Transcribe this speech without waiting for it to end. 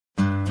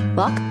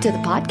Welcome to the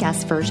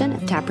podcast version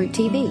of Taproot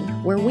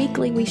TV, where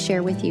weekly we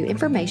share with you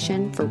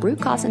information for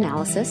root cause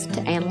analysis to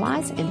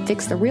analyze and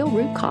fix the real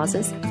root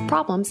causes of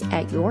problems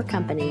at your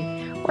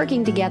company.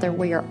 Working together,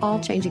 we are all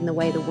changing the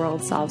way the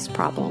world solves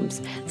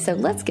problems. So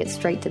let's get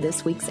straight to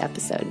this week's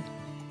episode.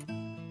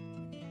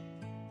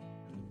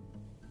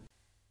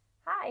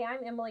 Hi,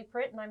 I'm Emily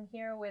Pritt, and I'm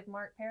here with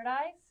Mark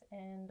Paradise,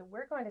 and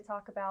we're going to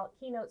talk about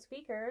keynote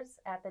speakers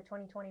at the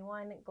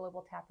 2021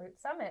 Global Taproot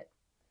Summit.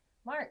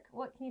 Mark,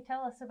 what can you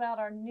tell us about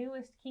our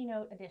newest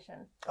keynote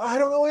edition? I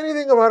don't know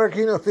anything about our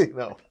keynote thing.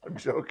 No, I'm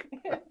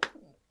joking.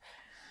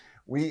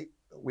 We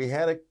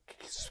had a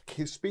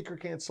speaker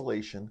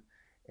cancellation,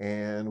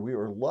 and we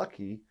were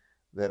lucky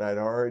that I'd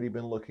already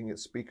been looking at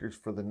speakers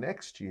for the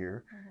next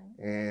year,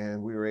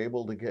 and we were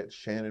able to get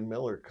Shannon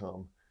Miller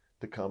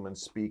to come and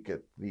speak at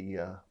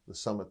the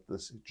summit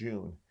this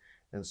June.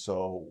 And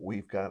so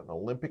we've got an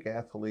Olympic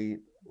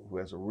athlete who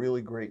has a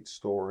really great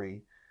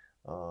story.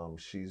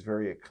 She's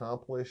very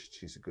accomplished,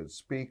 she's a good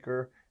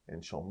speaker,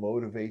 and she'll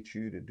motivate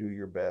you to do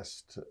your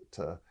best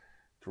to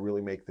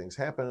really make things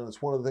happen. And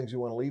it's one of the things we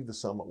want to leave the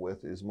summit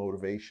with is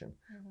motivation.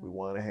 We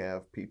want to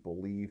have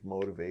people leave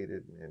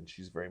motivated, and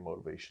she's a very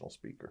motivational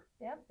speaker.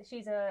 Yep,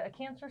 she's a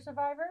cancer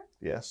survivor.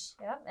 Yes.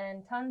 Yep,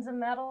 and tons of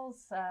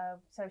medals.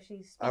 So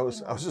she's. I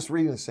was just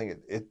reading this thing.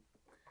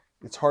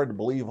 It's hard to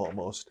believe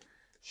almost.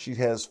 She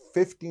has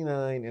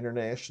 59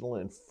 international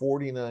and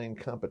 49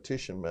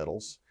 competition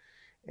medals.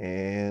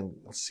 And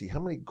let's see, how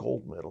many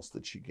gold medals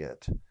did she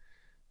get?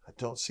 I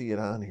don't see it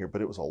on here,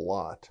 but it was a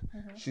lot.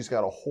 She's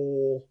got a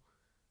whole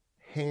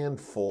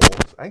handful,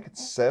 I think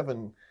it's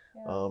 7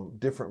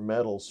 different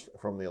medals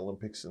from the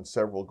Olympics and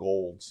several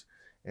golds.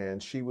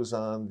 And she was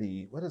on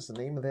what is the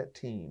name of that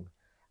team?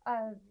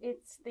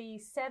 It's the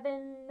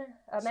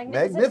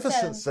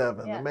Magnificent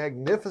Seven. Yeah. The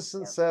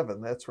Magnificent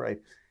Seven, that's right.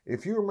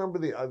 If you remember,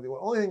 the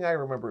only thing I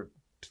remember,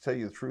 to tell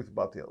you the truth,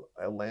 about the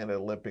Atlanta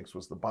Olympics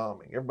was the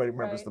bombing. Everybody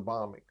remembers the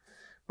bombing.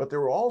 But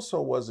there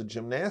also was a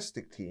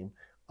gymnastic team.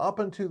 Up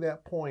until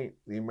that point,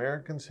 the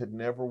Americans had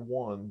never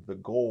won the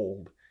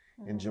gold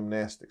in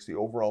gymnastics, the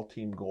overall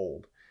team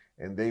gold.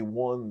 And they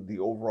won the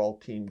overall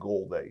team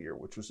gold that year,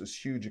 which was this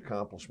huge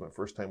accomplishment,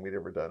 first time we'd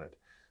ever done it.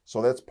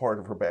 So that's part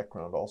of her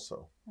background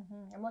also.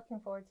 I'm looking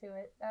forward to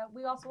it.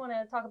 We also want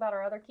to talk about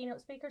our other keynote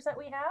speakers that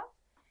we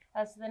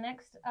have. So the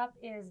next up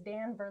is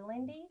Dan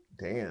Verlinde.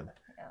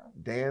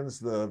 Dan's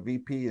the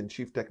VP and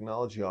Chief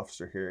Technology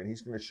Officer here, and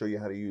he's going to show you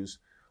how to use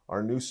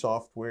our new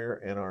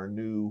software and our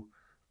new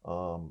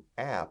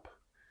app,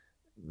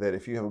 that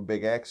if you have a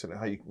big accident,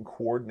 how you can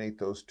coordinate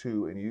those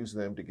two and use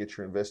them to get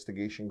your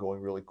investigation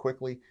going really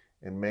quickly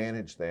and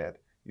manage that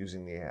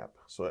using the app.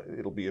 So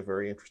it'll be a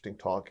very interesting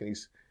talk, and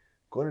he's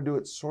going to do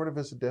it sort of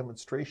as a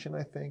demonstration,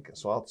 I think.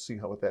 So I'll see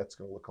what that's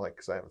going to look like,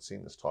 because I haven't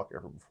seen this talk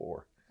ever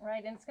before.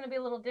 Right, and it's going to be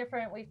a little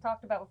different. We've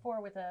talked about before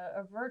with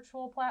a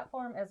virtual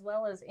platform as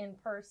well as in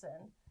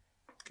person.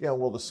 Yeah,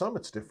 well, the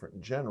summit's different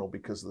in general,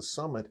 because the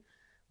summit,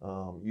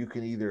 you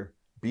can either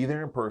be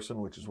there in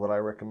person, which is what I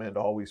recommend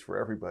always for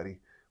everybody,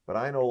 but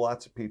I know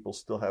lots of people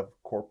still have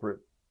corporate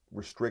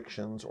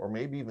restrictions or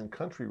maybe even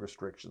country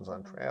restrictions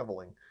on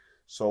traveling.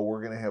 So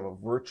we're going to have a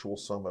virtual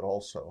summit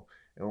also,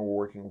 and we're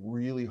working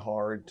really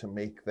hard to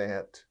make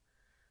that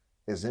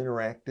as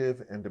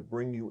interactive and to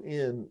bring you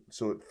in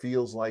so it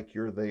feels like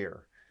you're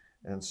there.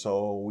 And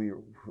so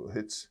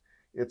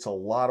it's a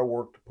lot of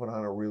work to put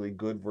on a really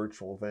good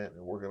virtual event,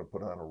 and we're going to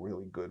put on a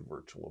really good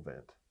virtual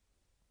event.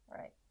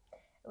 Right.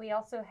 We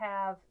also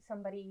have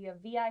somebody, a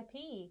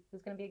VIP,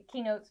 who's going to be a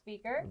keynote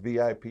speaker.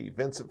 VIP,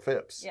 Vincent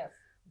Phipps. Yes.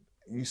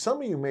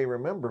 Some of you may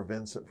remember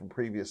Vincent from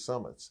previous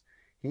summits.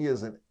 He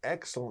is an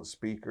excellent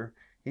speaker.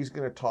 He's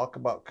going to talk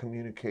about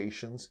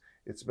communications.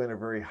 It's been a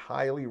very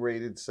highly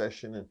rated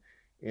session,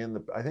 and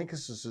I think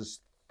this is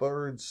his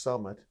 3rd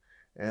summit,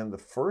 and the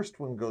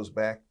first one goes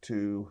back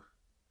to,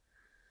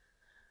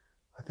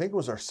 I think it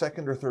was our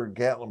 2nd or 3rd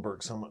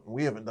Gatlinburg Summit.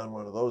 We haven't done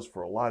one of those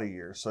for a lot of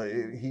years. So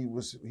he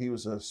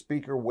was a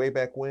speaker way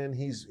back when.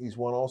 He's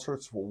won all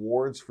sorts of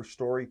awards for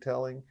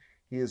storytelling.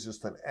 He is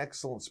just an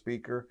excellent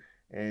speaker,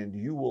 and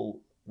you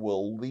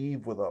will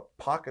leave with a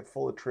pocket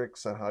full of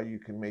tricks on how you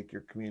can make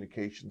your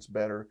communications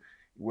better,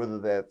 whether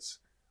that's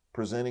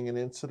presenting an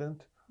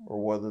incident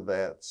or whether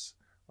that's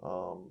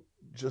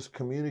just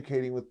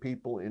communicating with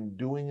people in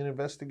doing an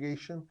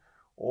investigation,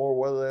 or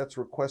whether that's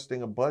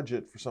requesting a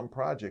budget for some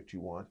project you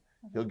want.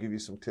 He'll give you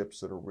some tips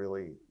that are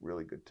really,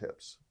 really good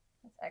tips.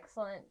 That's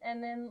excellent.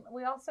 And then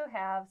we also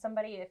have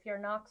somebody, if you're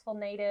a Knoxville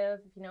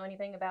native, if you know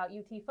anything about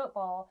UT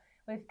football,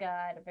 we've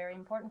got a very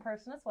important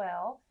person as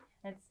well.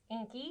 And it's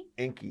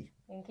Inky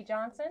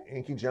Johnson.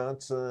 Inky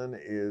Johnson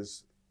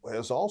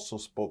has also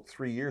spoke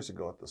 3 years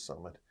ago at the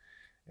summit.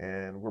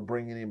 And we're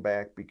bringing him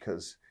back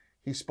because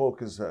he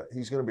spoke he's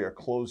going to be our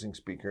closing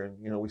speaker.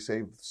 And, we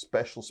save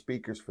special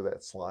speakers for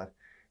that slot.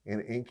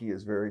 And Inky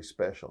is very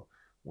special.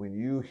 When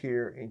you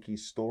hear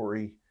Inky's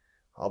story,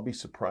 I'll be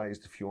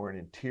surprised if you aren't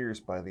in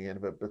tears by the end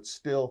of it, but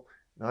still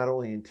not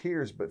only in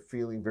tears, but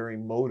feeling very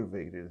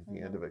motivated at the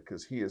end of it,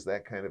 because he is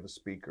that kind of a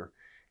speaker.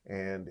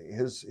 And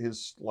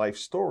his life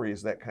story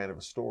is that kind of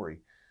a story.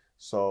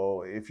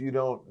 So if you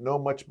don't know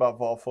much about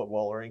Vol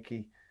football or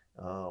Inky,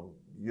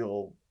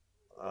 you'll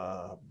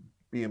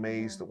be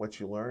amazed at what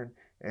you learn.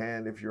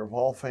 And if you're a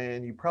Vol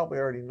fan, you probably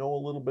already know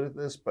a little bit of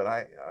this,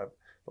 but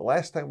the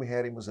last time we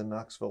had him was in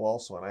Knoxville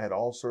also, and I had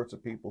all sorts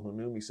of people who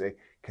knew me say,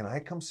 can I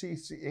come see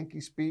Inky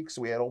speak?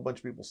 So we had a whole bunch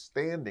of people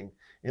standing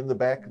in the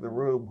back of the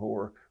room who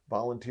were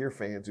volunteer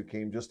fans who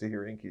came just to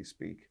hear Inky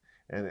speak.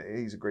 And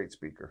he's a great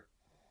speaker.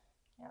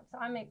 Yeah, so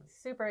I'm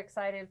super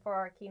excited for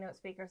our keynote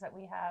speakers that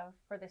we have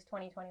for this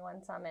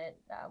 2021 summit.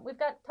 We've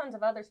got tons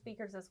of other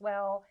speakers as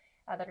well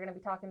that are going to be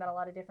talking about a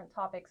lot of different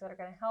topics that are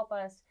going to help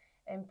us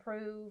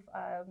improve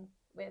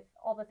with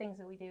all the things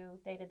that we do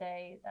day to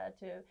day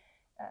to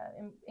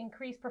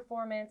increase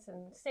performance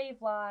and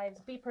save lives,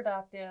 be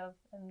productive,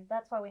 and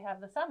that's why we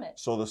have the summit.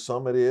 So the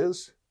summit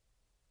is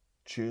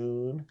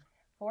June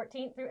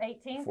 14th through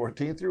 18th.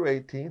 14th through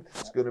 18th.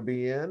 It's going to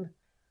be in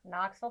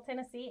Knoxville,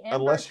 Tennessee, and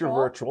unless you're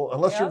virtual.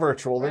 Unless you're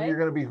virtual, then right. You're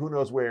going to be who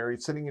knows where. You're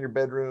sitting in your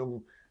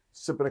bedroom,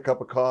 sipping a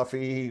cup of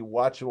coffee,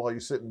 watching while you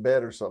sit in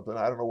bed or something.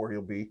 I don't know where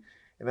you'll be.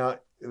 And now,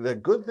 the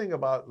good thing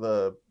about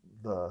the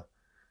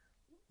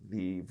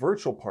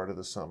virtual part of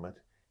the summit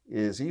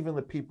is even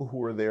the people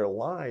who are there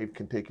live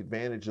can take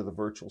advantage of the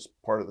virtual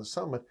part of the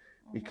summit,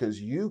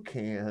 because you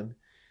can,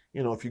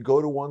 if you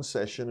go to one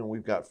session, and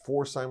we've got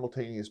 4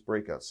 simultaneous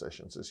breakout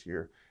sessions this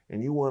year,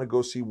 and you want to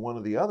go see one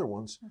of the other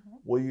ones,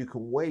 well, you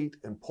can wait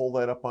and pull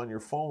that up on your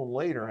phone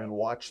later and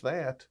watch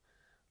that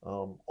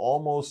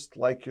almost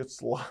like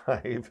it's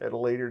live at a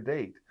later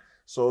date.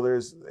 So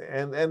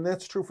and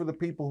that's true for the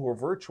people who are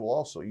virtual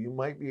also. You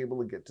might be able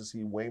to get to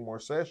see way more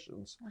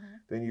sessions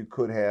than you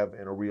could have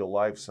in a real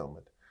live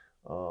summit.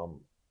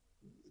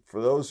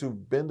 For those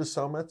who've been to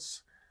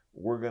summits,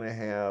 we're going to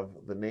have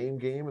the name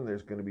game, and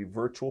there's going to be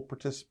virtual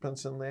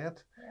participants in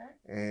that.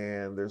 Yeah.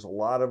 And there's a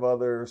lot of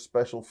other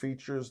special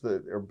features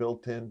that are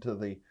built into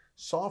the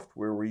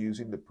software we're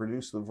using to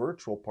produce the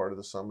virtual part of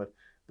the summit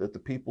that the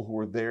people who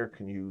are there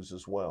can use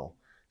as well.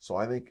 So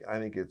I think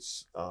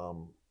it's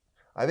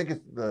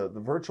the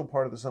virtual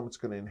part of the summit is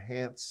going to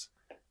enhance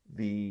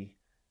the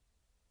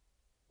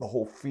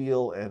whole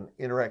feel and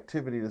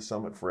interactivity of the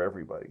summit for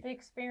everybody. The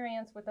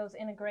experience with those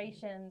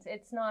integrations,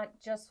 it's not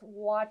just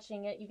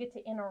watching it. You get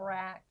to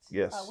interact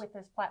with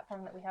this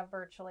platform that we have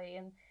virtually,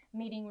 and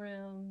meeting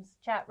rooms,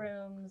 chat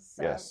rooms,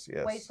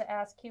 ways to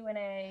ask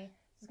Q&A.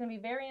 It's going to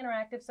be very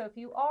interactive. So if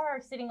you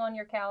are sitting on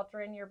your couch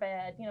or in your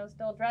bed,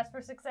 still dress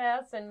for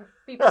success and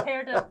be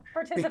prepared to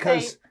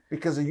participate.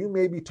 Because you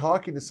may be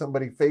talking to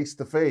somebody face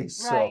to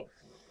face. Right.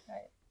 So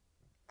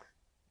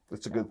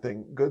it's a good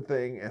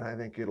thing. And I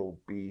think it'll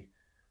be,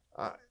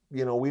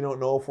 we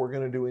don't know if we're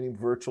going to do any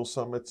virtual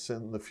summits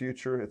in the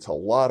future. It's a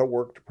lot of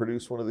work to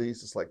produce one of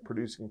these. It's like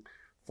producing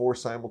 4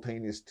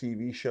 simultaneous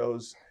TV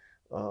shows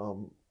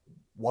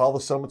while the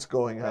summit's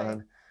going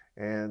on.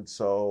 And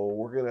so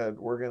we're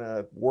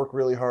gonna work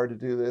really hard to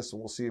do this,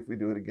 and we'll see if we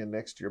do it again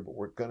next year, but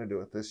we're gonna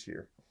do it this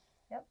year.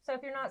 Yep. So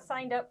if you're not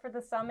signed up for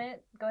the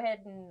summit, go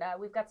ahead and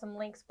we've got some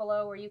links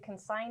below where you can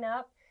sign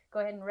up. Go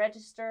ahead and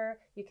register.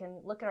 You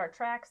can look at our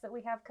tracks that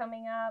we have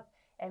coming up,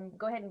 and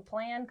go ahead and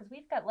plan, because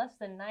we've got less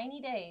than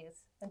 90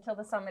 days until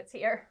the summit's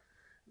here.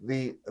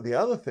 The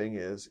other thing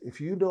is, if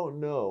you don't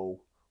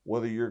know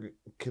whether you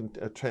can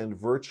attend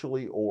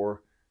virtually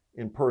or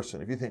in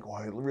person, if you think,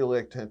 I really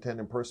like to attend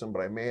in person, but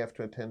I may have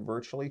to attend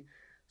virtually,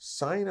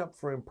 sign up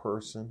for in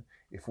person.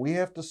 If we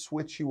have to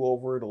switch you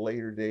over at a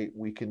later date,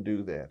 we can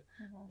do that.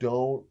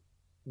 Don't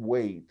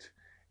wait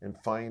and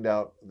find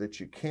out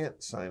that you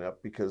can't sign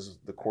up because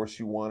the course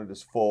you wanted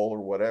is full or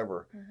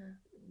whatever.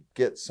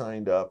 Get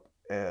signed up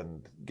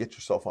and get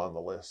yourself on the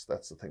list.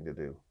 That's the thing to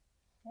do.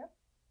 Yep.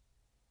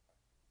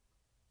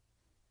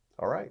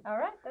 All right.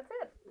 That's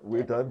it.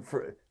 We're done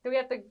for. Do we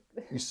have to?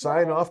 You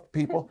sign off,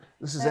 people.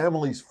 This is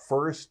Emily's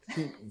first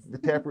the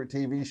Taproot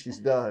TV she's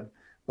done.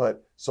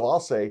 But so I'll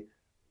say,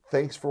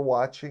 thanks for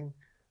watching.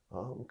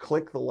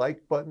 Click the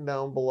like button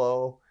down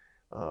below.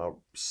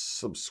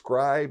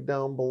 Subscribe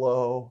down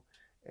below.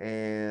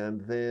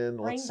 And then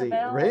let's see.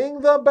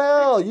 Ring the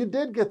bell. You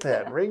did get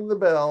that. Ring the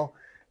bell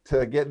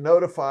to get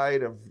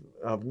notified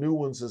of new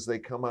ones as they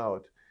come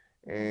out.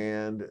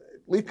 And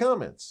leave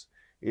comments.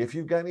 If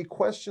you've got any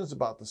questions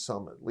about the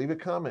summit, leave a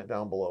comment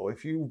down below.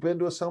 If you've been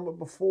to a summit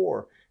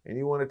before and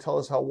you want to tell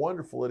us how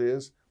wonderful it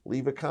is,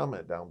 leave a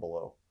comment down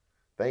below.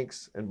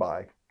 Thanks and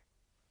bye.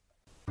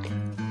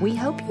 We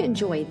hope you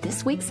enjoyed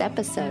this week's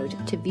episode.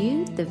 To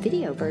view the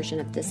video version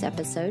of this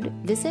episode,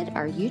 visit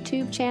our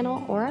YouTube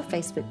channel or our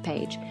Facebook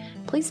page.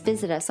 Please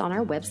visit us on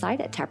our website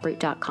at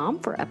taproot.com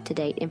for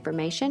up-to-date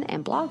information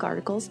and blog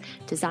articles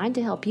designed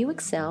to help you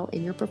excel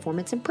in your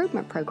performance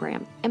improvement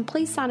program. And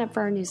please sign up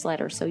for our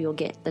newsletter so you'll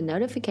get the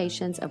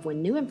notifications of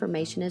when new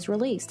information is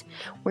released,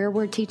 where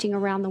we're teaching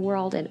around the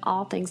world and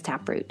all things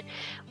Taproot.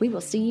 We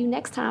will see you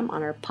next time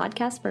on our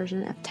podcast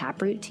version of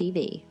Taproot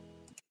TV.